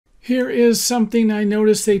Here is something I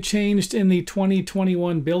noticed they changed in the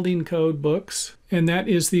 2021 building code books, and that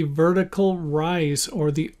is the vertical rise,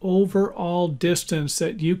 or the overall distance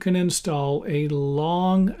that you can install a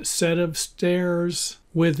long set of stairs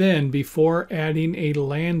within before adding a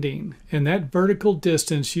landing. And that vertical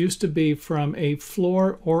distance used to be from a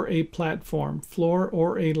floor or a platform, floor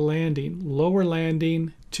or a landing, lower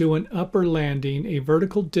landing to an upper landing, a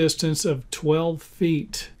vertical distance of 12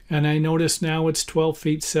 feet. And I notice now it's 12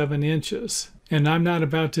 feet 7 inches. And I'm not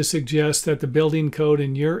about to suggest that the building code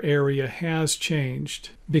in your area has changed,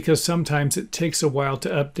 because sometimes it takes a while to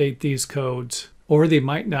update these codes, or they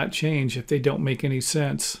might not change if they don't make any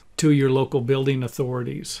sense to your local building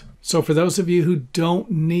authorities. So for those of you who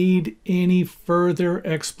don't need any further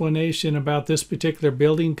explanation about this particular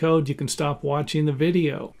building code, you can stop watching the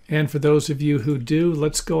video. And for those of you who do,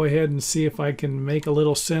 let's go ahead and see if I can make a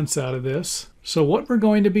little sense out of this. So what we're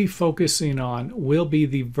going to be focusing on will be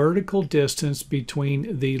the vertical distance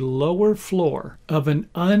between the lower floor of an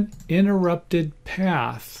uninterrupted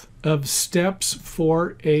path of steps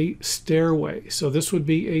for a stairway. So this would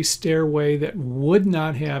be a stairway that would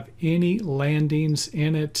not have any landings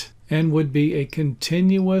in it and would be a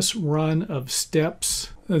continuous run of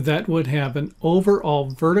steps that would have an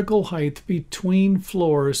overall vertical height between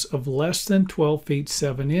floors of less than 12 feet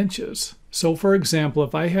 7 inches. So for example,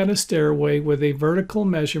 if I had a stairway with a vertical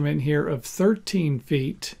measurement here of 13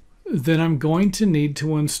 feet, then I'm going to need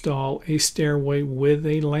to install a stairway with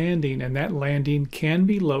a landing, and that landing can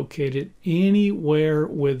be located anywhere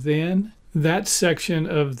within that section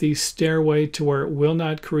of the stairway to where it will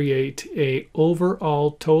not create a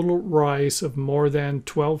overall total rise of more than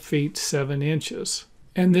 12 feet 7 inches.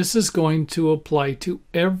 And this is going to apply to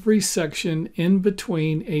every section in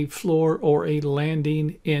between a floor or a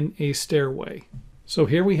landing in a stairway. So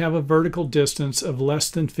here we have a vertical distance of less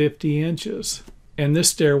than 50 inches. And this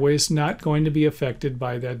stairway is not going to be affected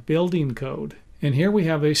by that building code. And here we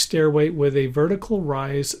have a stairway with a vertical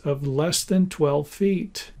rise of less than 12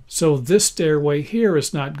 feet. So this stairway here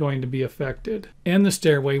is not going to be affected. And the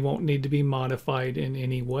stairway won't need to be modified in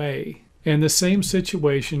any way. And the same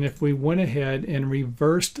situation if we went ahead and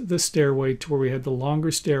reversed the stairway to where we had the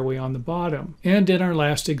longer stairway on the bottom. And in our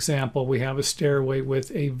last example, we have a stairway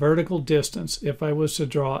with a vertical distance. If I was to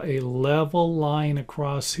draw a level line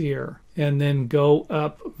across here and then go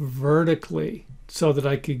up vertically so that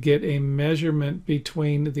I could get a measurement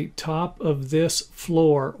between the top of this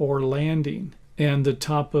floor or landing and the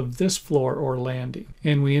top of this floor or landing.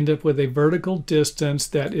 And we end up with a vertical distance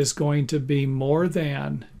that is going to be more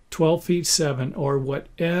than 12 feet 7, or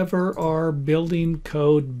whatever our building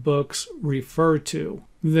code books refer to,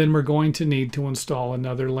 then we're going to need to install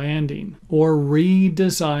another landing or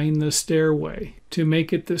redesign the stairway to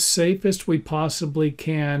make it the safest we possibly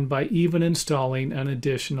can by even installing an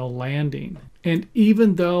additional landing. And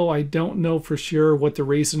even though I don't know for sure what the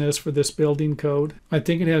reason is for this building code, I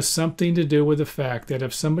think it has something to do with the fact that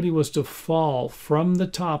if somebody was to fall from the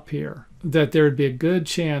top here, that there would be a good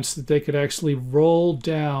chance that they could actually roll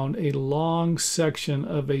down a long section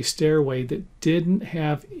of a stairway that didn't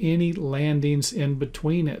have any landings in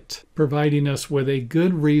between it, providing us with a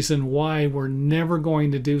good reason why we're never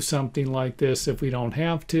going to do something like this if we don't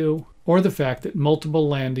have to, or the fact that multiple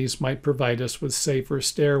landings might provide us with safer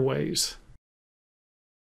stairways.